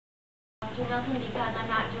you nothing because I'm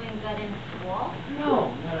not doing good in school?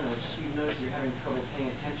 No. Just you notice you're having trouble paying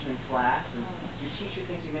attention in class, and your teacher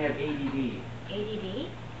thinks you may have ADD. ADD?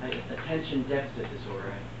 Attention deficit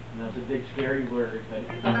disorder. I know it's a big, scary word, but...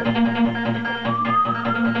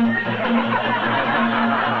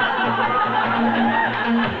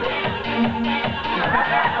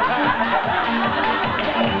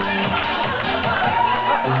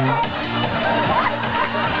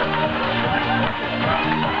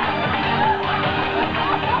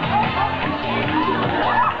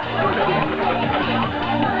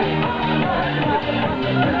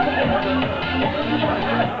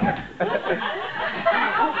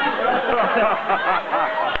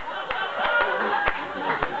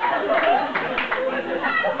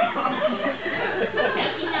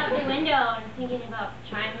 Looking out the window and thinking about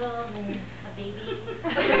triangles and a baby.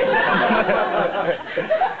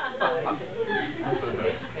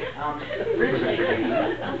 I'm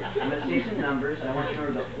going to say some numbers, and I want you to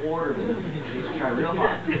remember the order of them. Please try real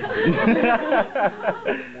hard.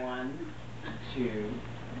 1, 2,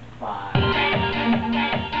 5.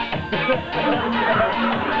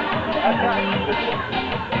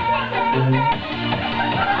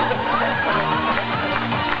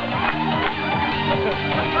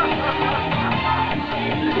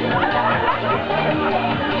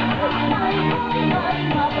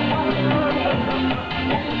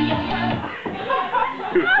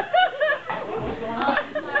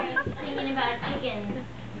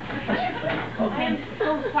 I am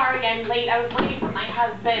so sorry I'm late. I was waiting for my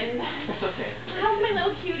husband. It's okay. How's my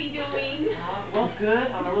little cutie doing? Well,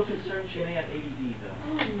 good. I'm a little concerned she may have ADD, though.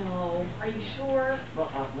 Oh, no. Are you sure? Well,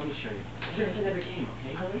 let me show you. Here's another game,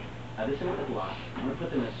 okay, honey? This is with the blocks. I'm going to put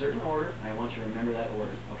them in a certain order, and I want you to remember that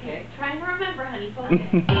order, okay? Try and remember, honey.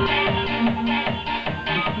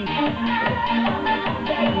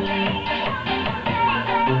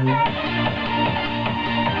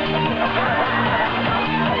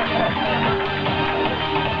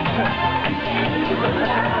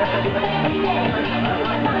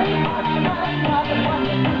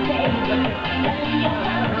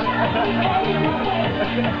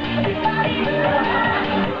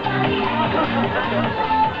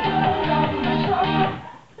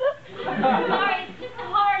 Sorry, it's just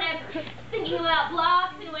hard. I'm thinking about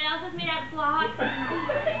blocks and what else is made out of blocks.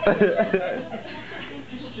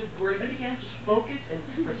 Just breathe it again. Just focus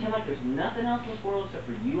and pretend like there's nothing else in this world except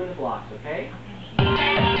for you and the blocks, okay?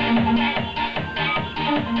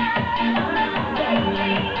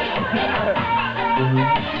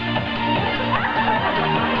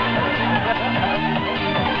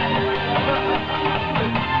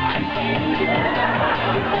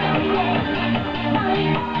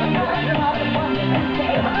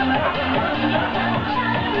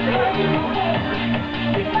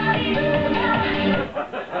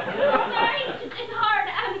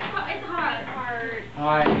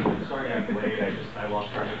 Hi. Sorry I'm late. I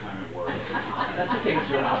lost track of time at work. That's okay,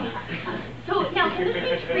 Mr. Robbins. So, now, can this be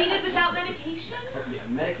treated without medication? Yeah,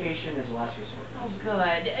 medication is a last resort. Oh,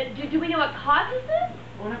 good. Do we know what causes this?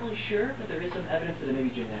 Well, we're not really sure, but there is some evidence that it may be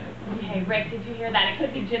genetic. Okay, Rick, did you hear that? It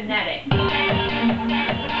could be genetic.